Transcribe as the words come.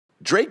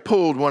Drake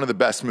pulled one of the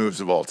best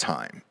moves of all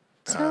time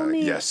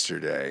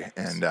yesterday,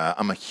 and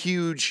I'm a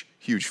huge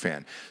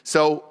fan.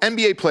 So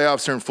NBA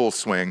playoffs are in full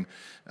swing.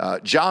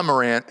 Ja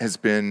Morant has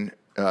been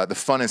the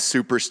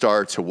funnest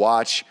superstar to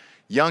watch.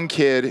 Young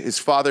kid, his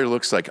father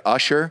looks like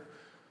Usher.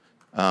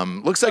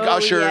 Looks like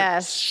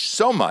Usher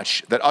so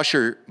much that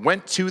Usher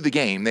went to the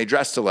game. They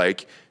dressed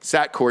alike,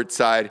 sat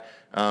courtside.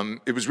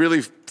 It was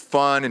really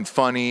fun and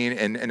funny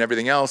and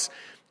everything else.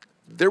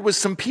 There was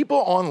some people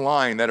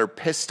online that are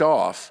pissed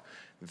off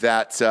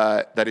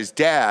that his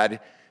dad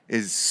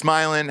is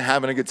smiling,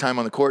 having a good time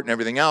on the court and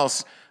everything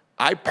else.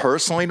 I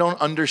personally don't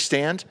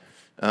understand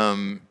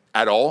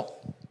at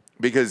all,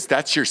 because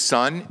that's your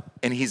son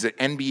and he's an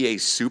NBA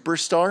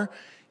superstar.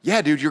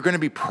 Yeah, dude, you're going to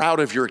be proud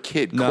of your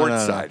kid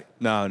courtside.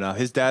 No.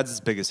 His dad's his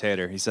biggest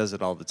hater. He says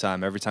it all the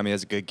time. Every time he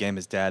has a good game,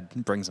 his dad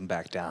brings him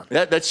back down.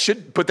 That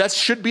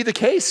should be the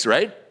case,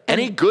 right?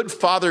 Any good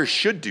father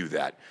should do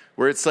that,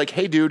 where it's like,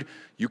 hey, dude,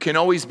 you can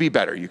always be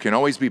better. You can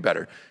always be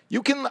better.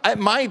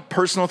 My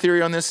personal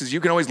theory on this is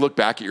you can always look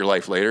back at your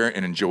life later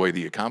and enjoy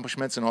the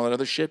accomplishments and all that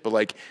other shit. But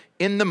like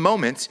in the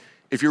moment,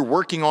 if you're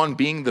working on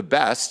being the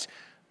best,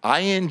 I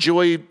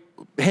enjoy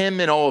him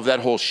and all of that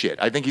whole shit.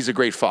 I think he's a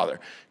great father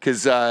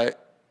because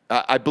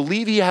I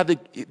believe he had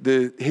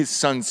his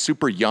son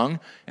super young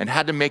and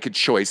had to make a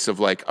choice of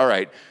like, all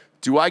right,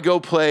 do I go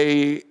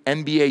play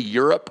NBA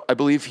Europe? I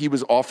believe he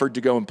was offered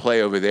to go and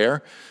play over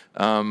there.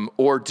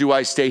 Or do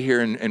I stay here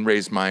and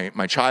raise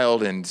my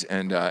child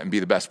and be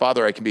the best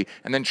father I can be,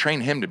 and then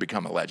train him to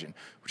become a legend,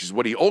 which is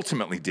what he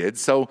ultimately did.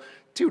 So,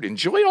 dude,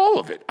 enjoy all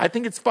of it. I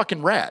think it's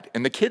fucking rad.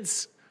 And the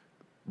kid's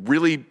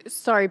really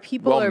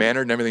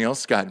well-mannered and everything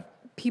else. God.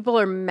 People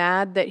are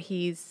mad that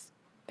he's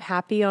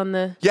happy on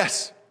the...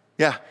 Yes.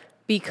 Yeah.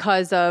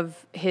 Because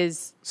of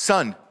his...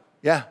 son.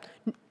 Yeah.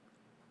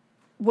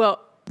 Well,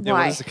 yeah, why?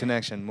 What is the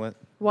connection?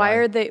 Why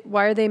are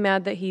they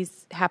mad that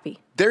he's happy?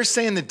 They're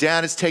saying the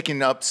dad is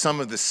taking up some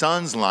of the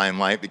son's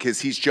limelight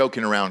because he's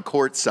joking around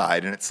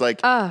courtside, and it's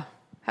like... have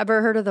you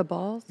ever heard of the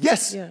balls?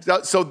 Yes. Yeah.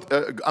 So,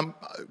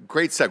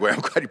 great segue. I'm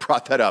glad you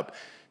brought that up.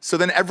 So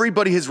then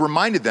everybody has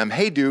reminded them,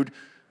 hey, dude,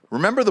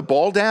 remember the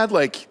ball dad?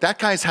 Like, that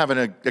guy's having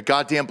a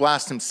goddamn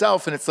blast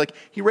himself, and it's like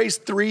he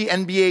raised 3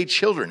 NBA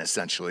children,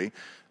 essentially.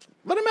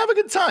 Let him have a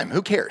good time.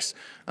 Who cares?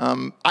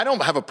 I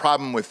don't have a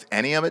problem with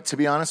any of it, to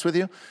be honest with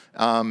you.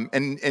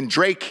 And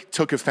Drake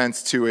took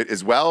offense to it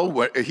as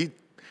well. He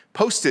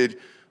posted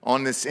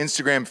on this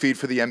Instagram feed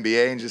for the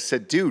NBA and just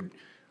said, dude,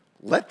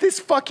 let this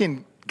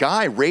fucking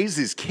guy raise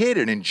his kid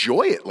and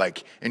enjoy it.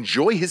 Like,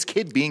 enjoy his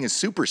kid being a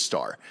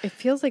superstar. It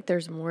feels like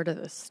there's more to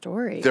the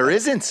story. There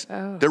isn't.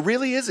 Oh. There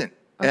really isn't.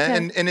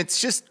 Okay. And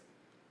it's just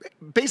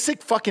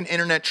basic fucking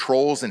internet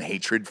trolls and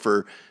hatred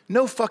for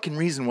no fucking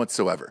reason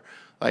whatsoever.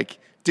 Like,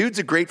 dude's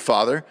a great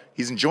father.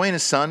 He's enjoying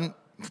his son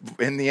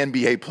in the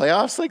NBA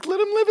playoffs. Like, let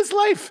him live his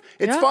life.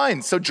 It's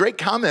fine. So Drake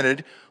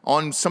commented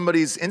on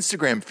somebody's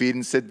Instagram feed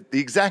and said the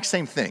exact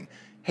same thing.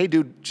 Hey,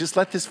 dude, just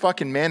let this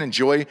fucking man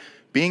enjoy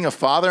being a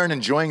father and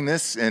enjoying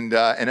this and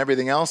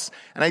everything else.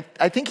 And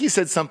I think he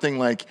said something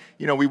like,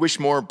 you know, we wish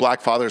more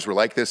black fathers were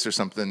like this or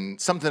something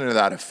to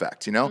that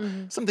effect, you know?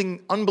 Mm-hmm.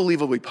 Something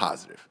unbelievably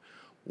positive.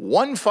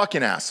 One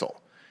fucking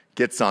asshole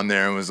gets on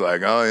there and was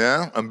like, oh,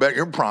 yeah? I bet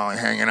you're probably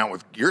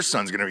your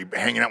son's going to be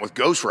hanging out with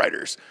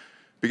ghostwriters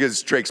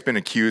because Drake's been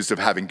accused of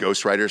having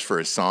ghostwriters for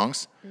his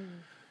songs. Mm.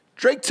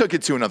 Drake took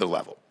it to another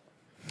level,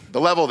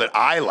 the level that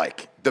I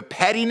like, the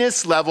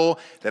pettiness level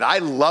that I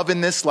love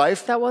in this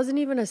life. That wasn't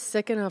even a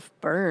sick enough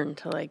burn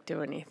to, like,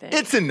 do anything.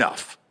 It's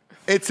enough.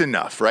 It's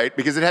enough, right?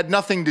 Because it had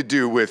nothing to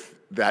do with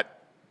that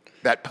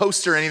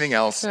post or anything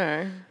else.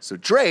 Sure. So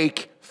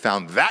Drake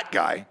found that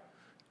guy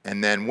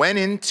and then went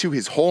into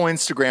his whole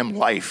Instagram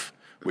life,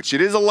 which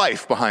it is a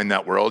life behind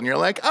that world. And you're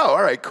like, oh,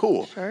 all right,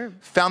 cool. Sure.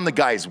 Found the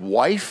guy's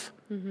wife,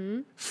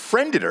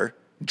 friended her.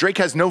 Drake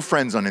has no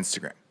friends on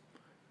Instagram.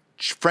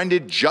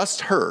 Friended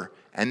just her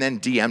and then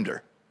DM'd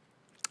her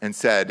and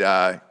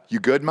said, you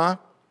good, Ma?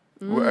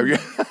 I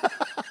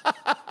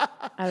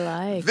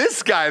like.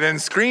 This guy then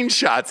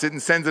screenshots it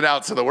and sends it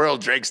out to the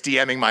world. Drake's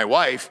DMing my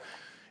wife.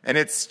 And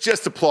it's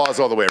just applause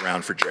all the way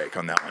around for Drake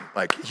on that one.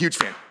 Like, huge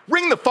fan.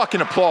 Ring the fucking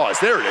applause.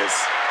 There it is.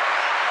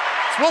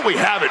 It's what we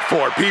have it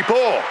for,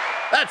 people.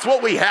 That's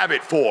what we have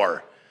it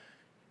for.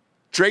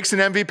 Drake's an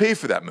MVP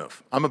for that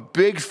move. I'm a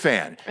big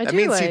fan. That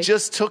means he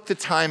just took the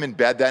time in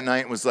bed that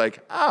night and was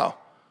like, oh,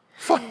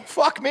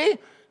 fuck me?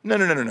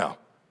 No.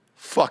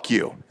 Fuck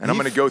you. And I'm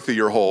going to go through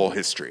your whole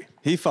history.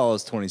 He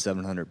follows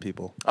 2,700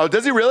 people. Oh,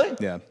 does he really?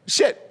 Yeah.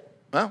 Shit.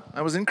 Well,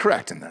 I was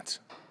incorrect in that.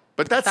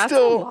 But that's a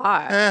still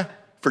lot.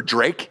 For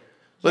Drake.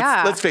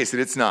 Let's face it,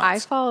 it's not. I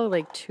follow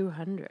like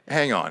 200.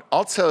 Hang on.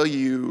 I'll tell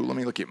you, let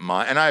me look at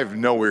mine. And I have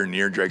nowhere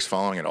near Drake's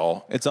following at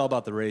all. It's all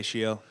about the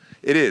ratio.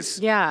 It is.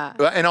 Yeah.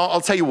 And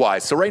I'll tell you why.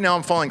 So right now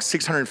I'm following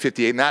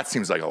 658, and that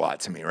seems like a lot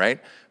to me,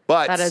 right?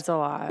 But that is a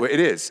lot. It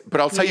is.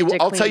 But I'll tell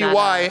you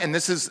why, and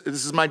this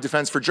is my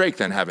defense for Drake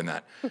then having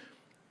that.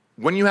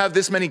 When you have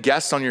this many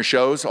guests on your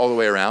shows all the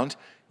way around,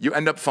 you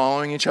end up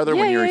following each other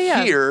Yeah, when you're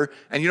yeah. here,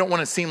 and you don't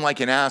want to seem like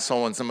an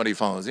asshole when somebody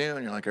follows you,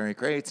 and you're like, all right,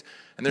 great.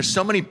 And there's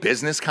so many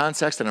business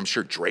contexts that I'm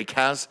sure Drake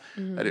has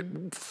that it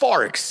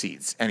far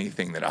exceeds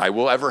anything that I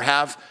will ever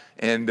have.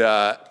 And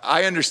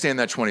I understand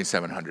that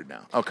 2,700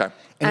 now. Okay.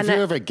 And if you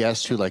have a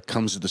guest who like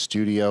comes to the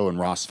studio and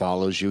Ross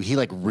follows you, he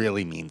like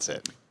really means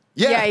it.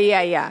 Yeah.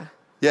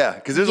 Yeah,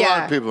 because there's a lot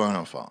Yeah. of people I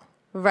don't follow.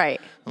 Right.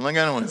 I'm like,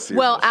 I don't want to see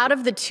Well, this. out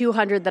of the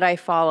 200 that I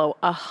follow,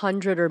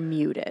 100 are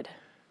muted.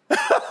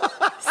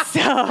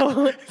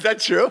 So, Is that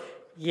true?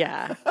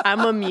 yeah, I'm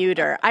a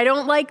muter. I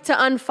don't like to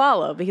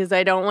unfollow because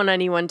I don't want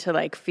anyone to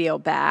like feel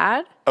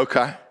bad,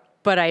 Okay.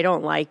 but I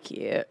don't like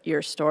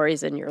your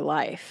stories in your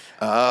life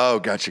Oh,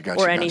 gotcha.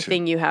 or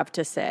anything you have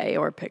to say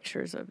or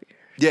pictures of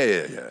you.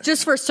 Yeah.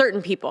 Just for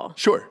certain people.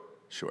 Sure.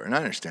 And I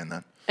understand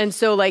that. And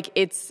so like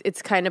it's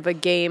kind of a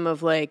game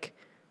of like,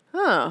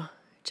 oh,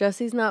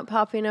 Jesse's not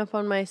popping up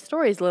on my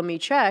stories. Let me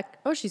check.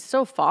 Oh, she's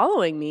still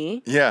following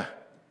me. Yeah.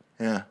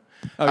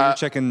 Oh, you're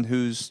checking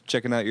who's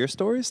checking out your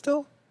stories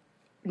still?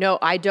 No,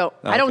 I don't.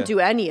 I don't do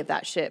any of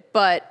that shit.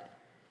 But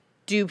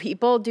do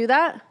people do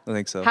that? I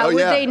think so. How would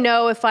yeah. they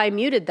know if I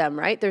muted them,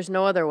 right? There's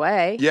no other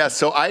way. Yeah,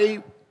 so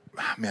I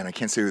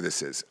can't say who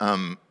this is.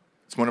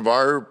 It's one of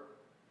our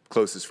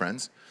closest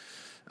friends.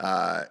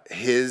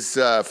 His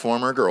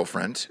former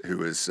girlfriend,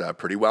 who is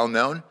pretty well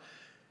known.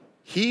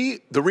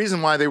 The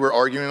reason why they were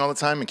arguing all the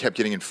time and kept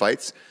getting in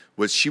fights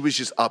was she was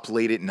just up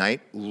late at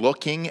night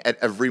looking at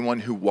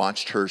everyone who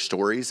watched her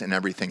stories and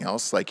everything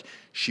else. Like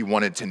she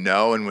wanted to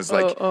know and was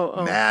like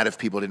mad if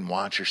people didn't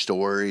watch her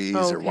stories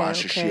or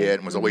watch her shit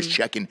and was always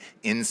checking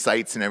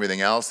insights and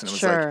everything else. And it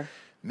was like,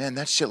 man,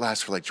 that shit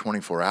lasts for like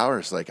 24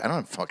 hours. Like I don't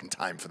have fucking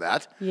time for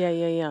that.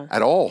 Yeah.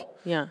 At all.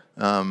 Yeah.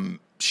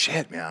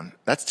 Shit, man.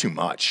 That's too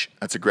much.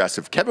 That's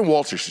aggressive. Kevin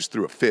Walters just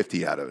threw a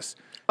 50 at us.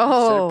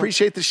 Oh. So I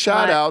appreciate the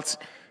shout outs.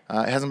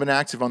 It hasn't been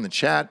active on the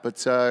chat, but,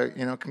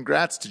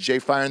 congrats to Jay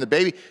Fire and the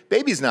baby.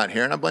 Baby's not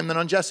here, and I blame that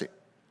on Jesse.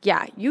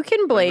 Yeah, you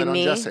can blame on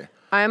me. Jesse.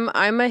 I'm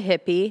a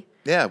hippie.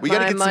 Yeah, we got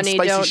to get some money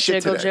spicy don't shit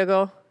jiggle, today.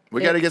 Jiggle.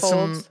 We got to It get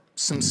folds.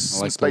 some I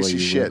like the way spicy you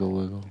shit.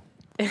 wiggle.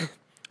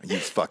 You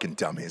fucking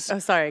dummies. Oh,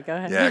 sorry. Go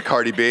ahead. Yeah,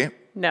 Cardi B.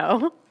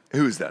 No,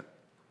 Who is that?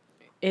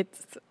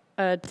 it's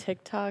a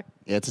TikTok.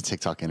 Yeah, it's a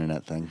TikTok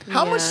internet thing.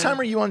 How much Yeah. time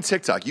are you on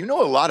TikTok? You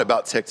know a lot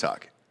about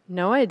TikTok.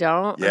 No, I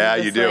don't. Yeah,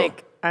 you do.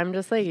 I'm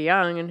just like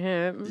young and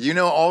hip. You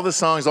know all the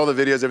songs, all the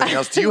videos, everything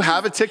else. Do you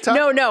have a TikTok?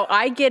 No,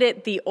 I get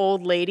it the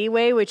old lady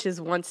way, which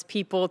is once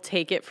people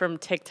take it from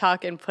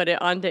TikTok and put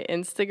it onto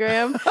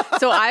Instagram.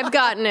 So I've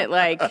gotten it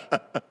like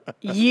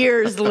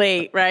years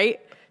late,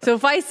 right? So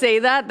if I say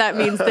that, that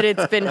means that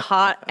it's been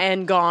hot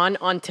and gone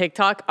on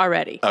TikTok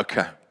already.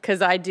 Okay.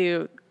 Because I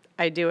do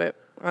it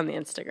on the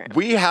Instagram.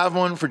 We have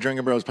one for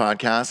Drinking Bros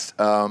podcast.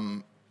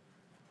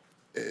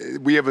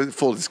 We have a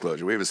full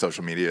disclosure. We have a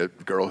social media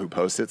girl who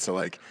posts it. So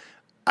like,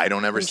 I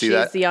don't ever see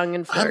that. She's young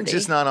and flirty. I'm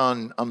just not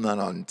on. I'm not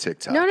on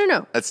TikTok.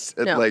 No. That's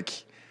No. like,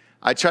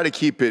 I try to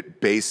keep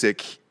it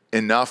basic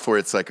enough where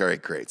it's like, all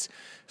right, great.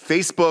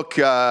 Facebook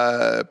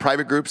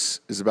private groups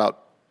is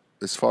about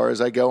as far as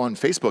I go on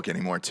Facebook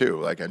anymore too.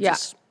 Like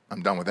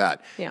I'm done with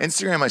that. Yeah.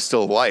 Instagram I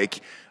still like.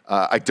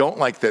 I don't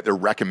like that they're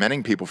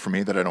recommending people for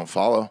me that I don't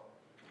follow.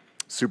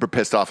 Super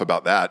pissed off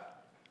about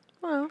that.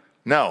 Well,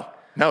 No,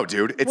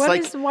 dude. It's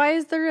why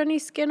is there any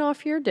skin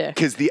off your dick?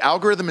 because the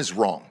algorithm is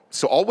wrong.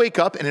 So I'll wake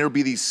up and it'll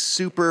be these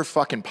super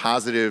fucking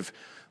positive,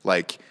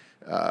 like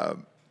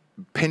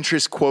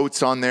Pinterest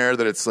quotes on there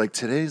that it's like,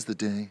 today's the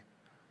day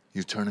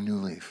you turn a new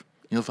leaf.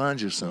 You'll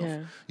find yourself.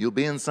 Yeah. You'll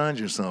be inside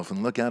yourself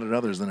and look out at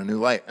others in a new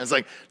light. And it's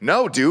like,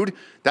 no, dude,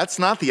 that's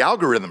not the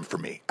algorithm for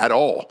me at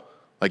all.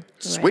 Like,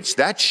 switch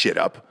that shit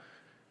up.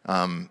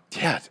 I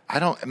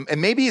don't,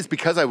 and maybe it's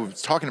because I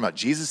was talking about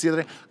Jesus the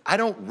other day. I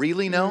don't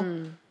really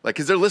know. Like,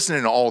 because they're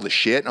listening to all the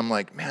shit. And I'm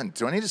like, man,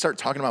 do I need to start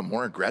talking about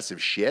more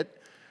aggressive shit?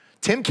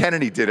 Tim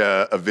Kennedy did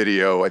a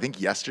video, I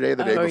think yesterday,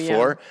 the day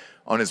before,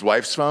 on his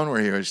wife's phone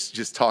where he was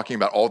just talking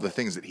about all the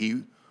things that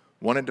he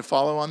wanted to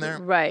follow on there.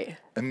 Right.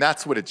 And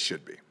that's what it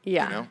should be.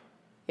 Yeah. You know?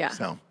 Yeah.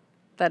 So.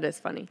 That is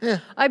funny. Yeah.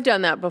 I've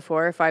done that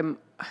before. If I'm,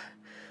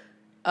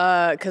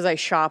 because I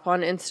shop on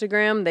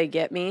Instagram, they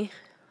get me,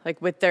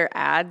 like with their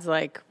ads,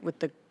 like with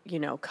the,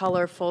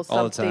 colorful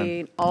All the time.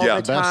 something all Yeah.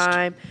 the The best.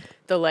 time.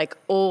 The like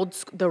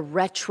the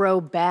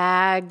retro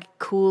bag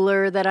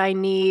cooler that I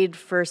need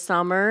for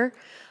summer.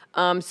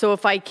 So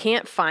if I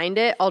can't find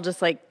it, I'll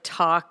just like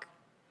talk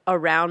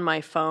around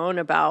my phone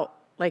about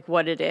like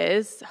what it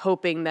is,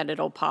 hoping that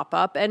it'll pop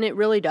up. And it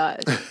really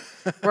does.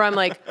 Where I'm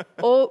like,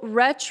 oh,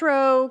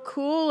 retro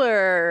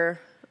cooler,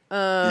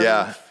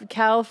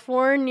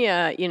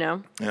 California,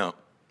 Yeah.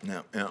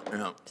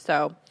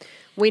 So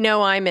we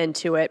know I'm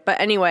into it. But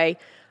anyway,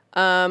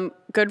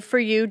 good for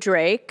you,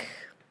 Drake.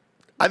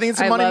 I think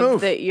it's a money love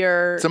move. that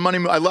you're. It's a money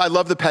move. I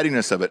love the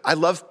pettiness of it. I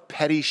love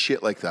petty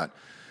shit like that.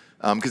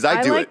 Because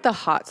I do like it. the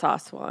hot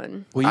sauce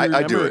one. Well, you I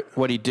remember do it.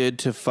 what he did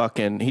to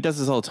he does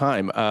this all the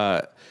time.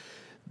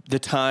 The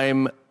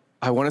time,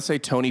 I want to say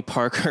Tony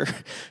Parker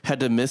had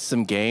to miss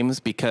some games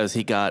because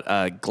he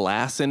got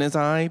glass in his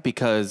eye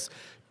because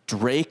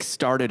Drake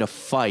started a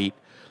fight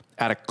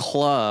at a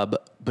club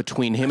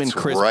between him and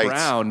Chris right.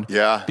 Brown.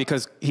 Yeah.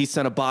 Because he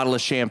sent a bottle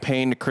of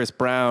champagne to Chris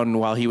Brown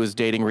while he was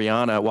dating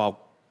Rihanna, while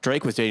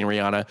Drake was dating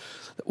Rihanna,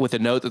 with a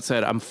note that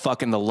said, "I'm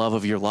fucking the love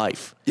of your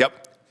life."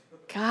 Yep.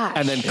 Gosh.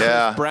 And then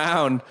Chris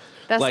Brown.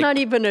 That's not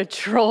even a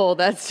troll.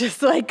 That's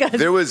just like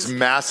there was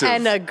massive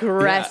and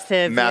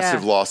aggressive,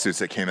 massive lawsuits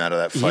that came out of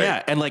that fight.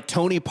 Yeah, and like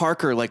Tony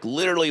Parker, like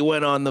literally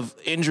went on the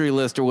injury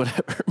list or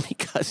whatever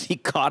because he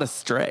caught a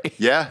stray.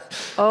 Yeah.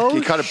 Oh, he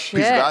caught a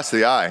piece of glass to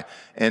the eye,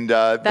 and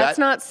that's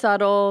not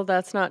subtle.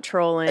 That's not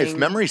trolling. If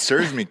memory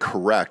serves me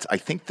correct, I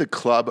think the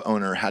club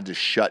owner had to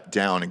shut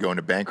down and go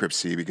into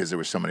bankruptcy because there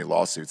were so many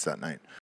lawsuits that night.